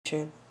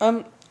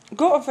YouTube.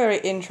 Got a very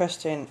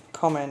interesting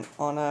comment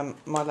on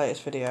my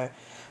latest video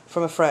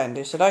from a friend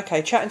who said,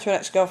 okay, chatting to an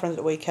ex-girlfriend at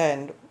the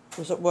weekend,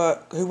 was at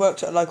work, who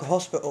works at a local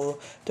hospital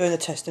doing the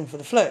testing for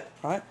the flu,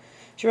 right?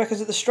 She reckons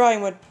that the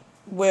strain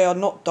we are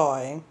not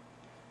dying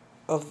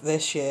of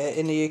this year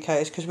in the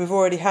UK is because we've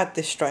already had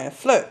this strain of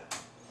flu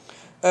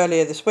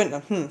earlier this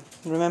winter.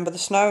 Remember the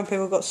snow and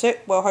people got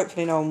sick? Well,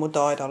 hopefully no one will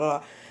die, da da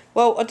da.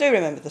 Well, I do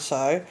remember the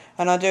snow,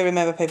 and I do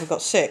remember people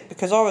got sick,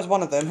 because I was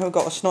one of them who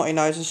got a snotty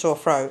nose and sore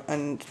throat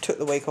and took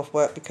the week off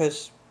work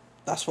because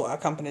that's what our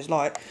company's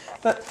like.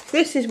 But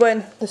this is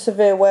when the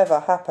severe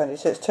weather happened.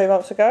 It's 2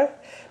 months ago,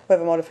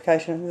 weather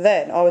modification.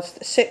 Then I was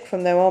sick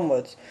from then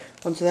onwards.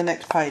 Onto the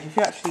next page. If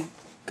you actually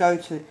go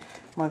to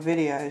my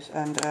videos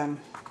and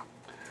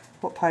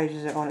what page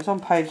is it on? It's on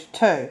page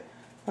 2. If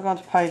I go on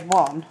to page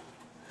 1,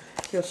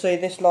 you'll see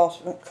this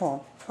last. Come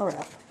on, hurry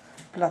up,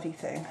 bloody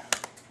thing.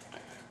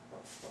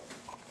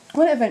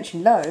 When it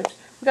eventually loads,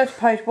 we go to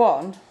page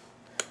 1,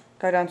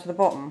 go down to the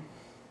bottom.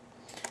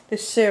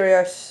 This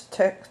serious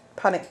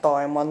panic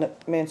buying one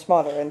that me and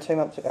Smiley were in 2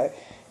 months ago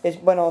is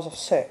when I was off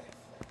sick.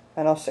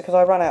 And I was sick because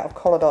I ran out of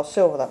Collidar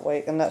Silver that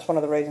week, and that's one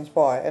of the reasons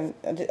why. And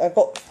I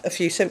got a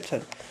few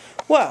symptoms.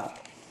 Well,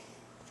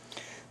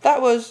 that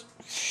was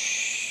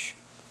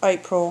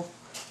April,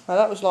 no,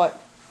 that was like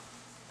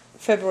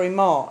February,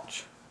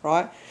 March,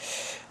 right?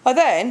 I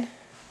then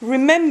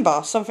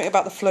remember something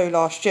about the flu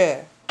last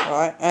year.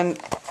 Right, and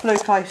flu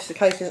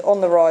cases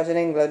on the rise in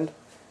England,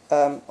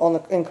 on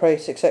the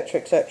increase,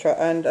 etc, etc,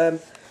 and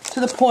to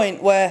the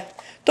point where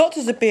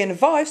doctors are being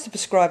advised to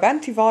prescribe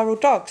antiviral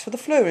drugs for the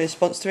flu in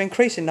response to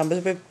increasing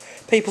numbers of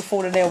people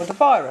falling ill with the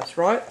virus,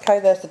 right?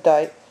 Okay, there's the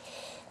date.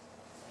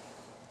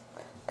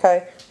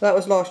 Okay, that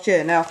was last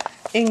year. Now,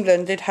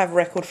 England did have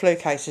record flu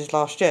cases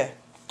last year,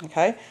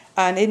 okay,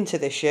 and into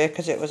this year,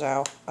 because it was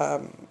our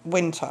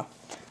winter.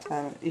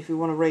 If you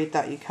want to read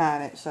that, you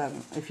can. It's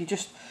if you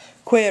just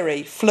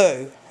query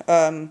flu,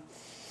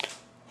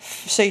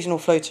 seasonal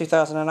flu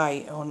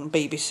 2008 on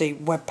BBC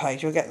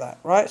webpage, you'll get that,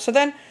 right? So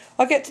then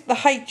I get to the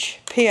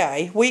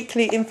HPA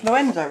weekly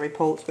influenza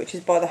reports, which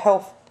is by the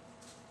health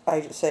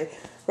agency.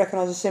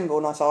 Recognise the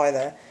symbol, nice eye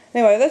there.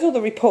 Anyway, there's all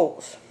the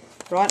reports,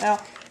 right? Now,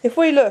 if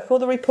we look, all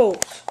the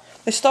reports,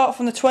 they start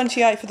from the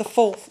 28th of the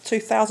 4th,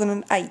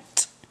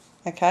 2008,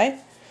 okay?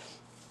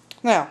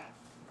 Now,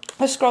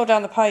 let's scroll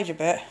down the page a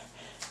bit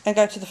and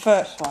go to the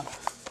first one.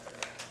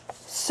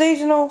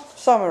 Seasonal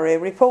summary,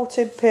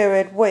 reported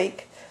period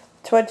week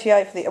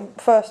 28th of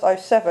the 1st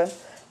 07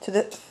 to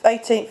the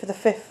 18th of the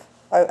 5th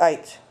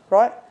 08,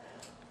 right?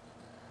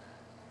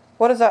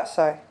 What does that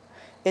say?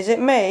 Is it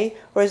me,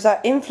 or is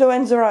that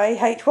influenza A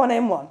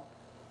H1N1?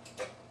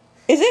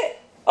 Is it?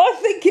 I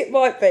think it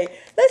might be.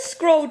 Let's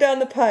scroll down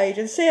the page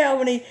and see how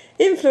many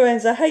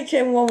influenza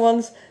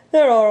HN11s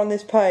there are on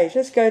this page.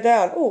 Let's go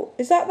down. Oh,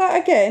 is that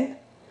again?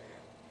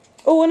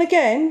 Oh, and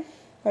again.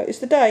 Oh, it's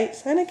the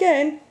dates, and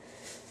again.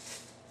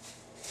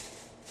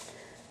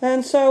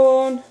 And so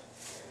on,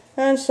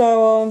 and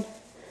so on,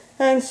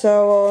 and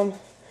so on,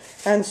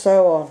 and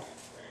so on.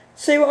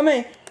 See what I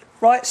mean?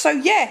 Right, so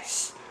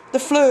yes, the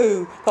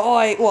flu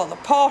that the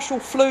partial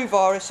flu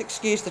virus,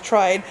 excuse the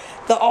trade,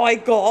 that I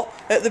got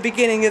at the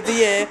beginning of the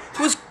year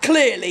was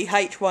clearly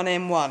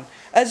H1N1,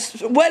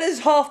 as well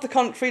as half the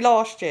country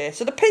last year.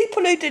 So the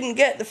people who didn't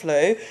get the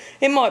flu,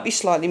 it might be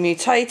slightly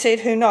mutated,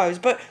 who knows,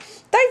 but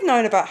they've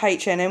known about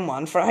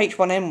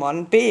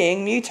H1N1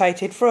 being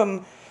mutated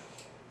from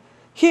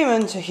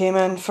human to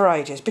human for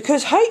ages,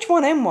 because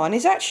H1N1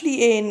 is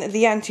actually in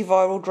the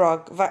antiviral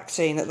drug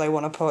vaccine that they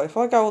want to put. If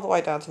I go all the way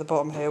down to the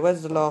bottom here,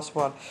 where's the last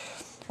one?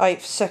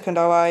 8th, 2nd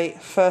 08,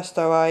 1st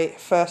 08,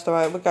 1st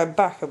 08, we'll go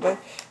back a bit,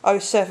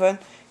 07.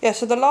 Yeah,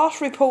 so the last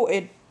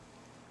reported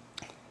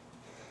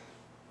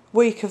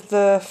week of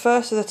the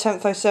 1st of the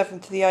 10th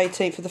 07 to the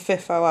 18th of the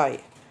 5th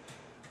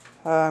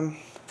 08.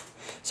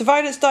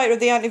 Surveillance data of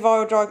the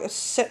antiviral drug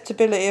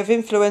susceptibility of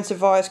influenza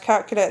virus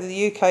calculated in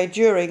the UK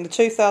during the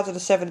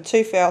 2007 and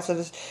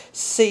 2000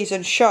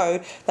 season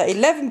showed that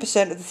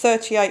 11% of the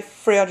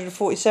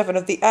 38,347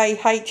 of the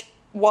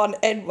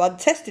AH1N1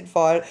 tested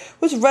virus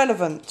was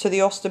relevant to the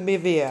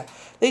Ostamivir.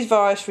 These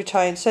viruses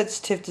retained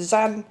sensitive to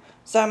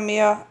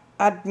Zamia,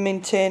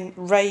 Admintin,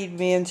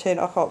 Ramiantin.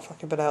 I can't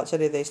fucking pronounce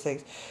any of these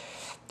things.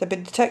 They've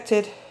been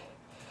detected.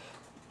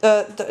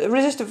 The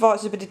resistant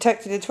viruses have been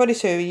detected in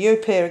 22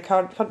 European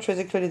countries,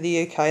 including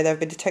the UK. They have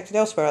been detected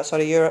elsewhere outside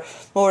of Europe.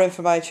 More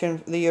information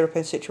for the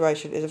European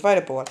situation is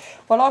available.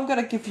 Well, I'm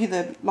going to give you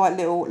the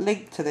little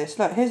link to this.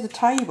 Look, here's the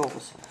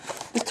tables.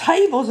 The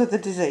tables of the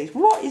disease.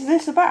 What is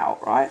this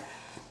about, right?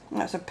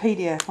 That's a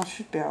PDF. I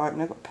should be able to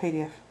open it. I've got a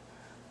PDF.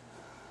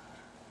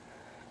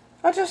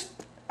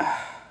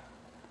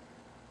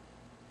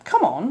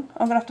 Come on.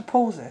 I'm going to have to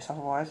pause this,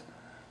 otherwise.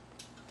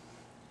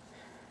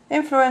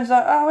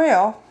 Influenza. Oh, we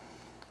are.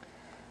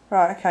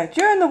 Right, okay.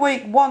 During the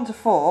week 1 to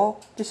 4,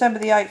 December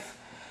the 8th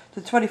to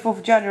the 24th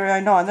of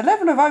January 09, the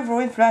level of overall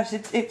influenza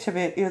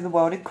activity in the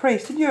world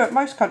increased. In Europe,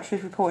 most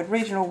countries reported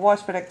regional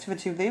widespread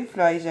activity with the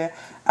influenza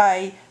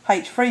A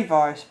H3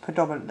 virus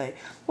predominantly.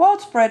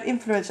 Widespread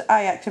influenza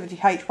A activity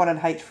H1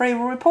 and H3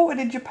 were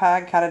reported in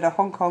Japan, Canada,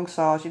 Hong Kong,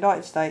 SARS,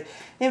 United States.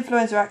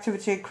 Influenza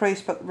activity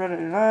increased, but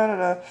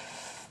H1,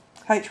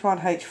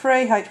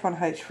 H3, H1,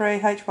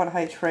 H3, H1,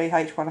 H3,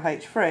 H1,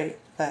 H3.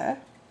 There.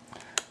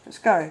 Let's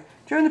go.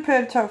 During the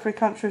period of total 3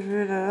 countries,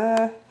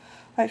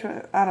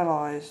 H1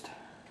 analysed.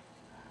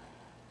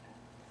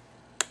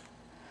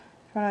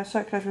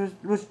 Circulation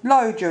was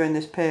low during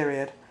this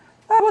period.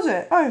 Oh, was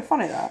it? Oh,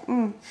 funny that.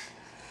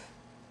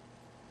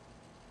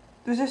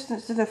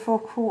 Resistance to the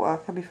fourth quarter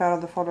can be found on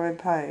the following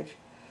page.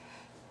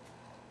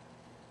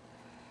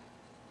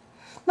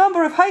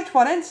 Number of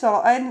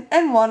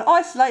H1N1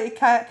 isolated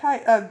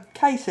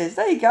cases.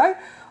 There you go.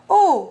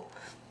 Oh,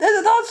 there's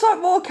an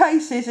unsight more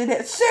cases in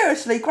it.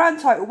 Seriously,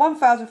 grand total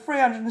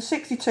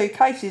 1,362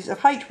 cases of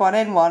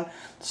H1N1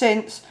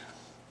 since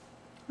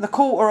the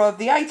quarter of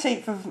the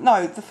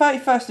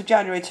 31st of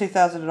January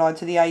 2009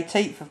 to the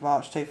 18th of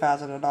March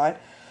 2009.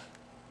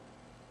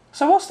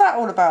 So what's that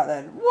all about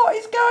then? What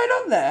is going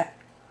on there?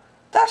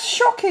 That's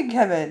shocking,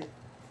 Kevin.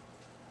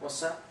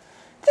 What's that?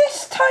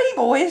 This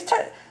table is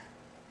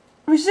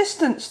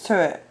resistance to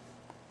it.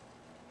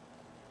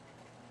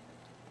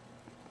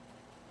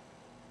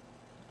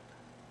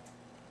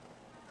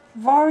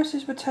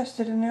 Viruses were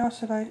tested in the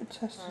isolated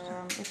test.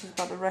 This is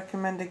about the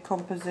recommended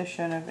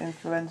composition of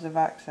influenza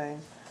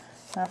vaccines.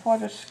 Now if I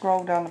just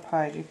scroll down the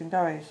page, you can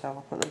go in yourself,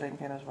 I'll put the link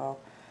in as well.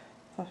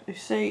 You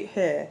see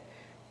here,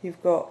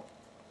 you've got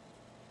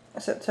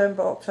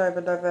September,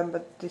 October,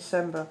 November,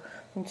 December,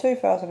 from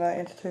 2008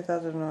 into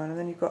 2009, and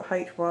then you've got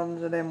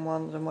H1s and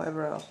M1s and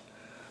whatever else.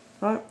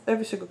 Right,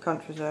 every single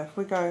country's there. If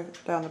we go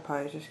down the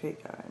page, just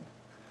keep going.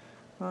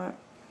 Right,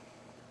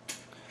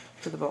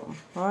 to the bottom,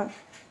 right.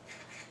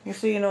 You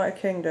see United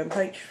Kingdom,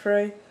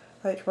 H3,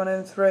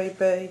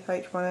 H1N3B,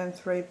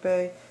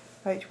 H1N3B,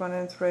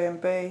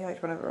 H1N3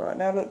 H1N3, right,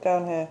 now look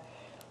down here.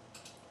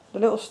 The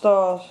little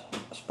stars,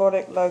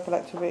 sporadic local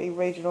activity,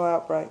 regional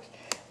outbreaks.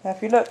 Now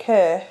if you look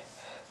here,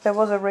 there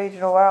was a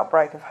regional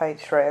outbreak of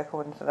H3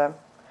 according to them.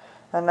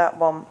 And that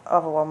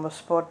other one was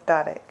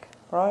sporadic,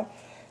 right?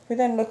 We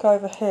then look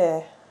over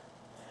here.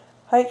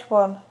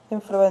 H1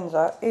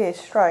 influenza is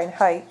strain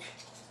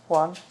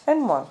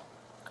H1N1,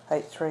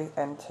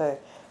 H3N2.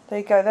 There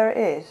you go, there it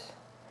is,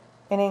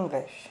 in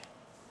English.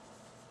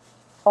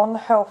 On the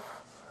health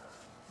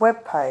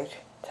web page,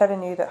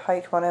 telling you that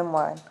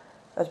H1N1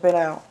 has been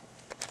out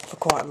for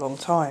quite a long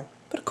time.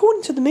 But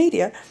according to the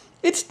media,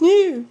 it's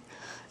new.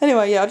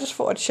 Anyway, yeah, I just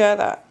thought I'd share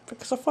that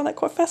because I find that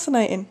quite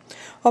fascinating.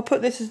 I'll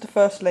put this as the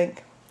first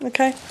link,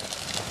 okay?